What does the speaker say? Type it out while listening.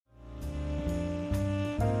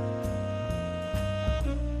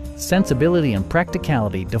sensibility and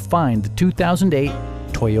practicality define the 2008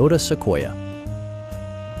 Toyota Sequoia.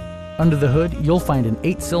 Under the hood, you'll find an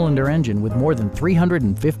 8-cylinder engine with more than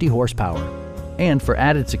 350 horsepower. And for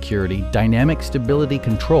added security, dynamic stability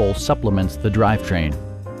control supplements the drivetrain.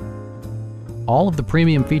 All of the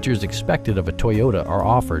premium features expected of a Toyota are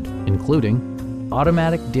offered, including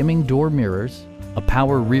automatic dimming door mirrors, a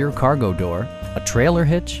power rear cargo door, a trailer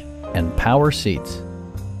hitch, and power seats.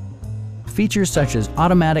 Features such as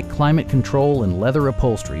automatic climate control and leather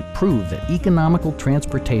upholstery prove that economical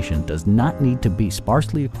transportation does not need to be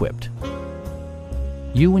sparsely equipped.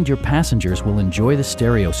 You and your passengers will enjoy the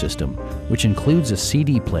stereo system, which includes a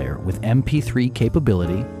CD player with MP3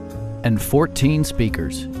 capability and 14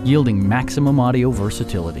 speakers, yielding maximum audio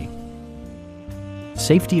versatility.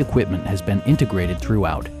 Safety equipment has been integrated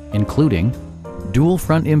throughout, including dual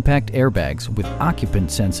front impact airbags with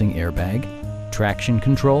occupant sensing airbag, traction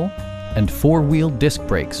control, and 4-wheel disc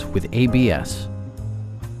brakes with ABS.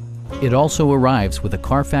 It also arrives with a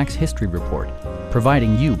Carfax history report,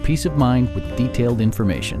 providing you peace of mind with detailed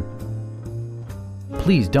information.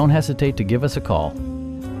 Please don't hesitate to give us a call.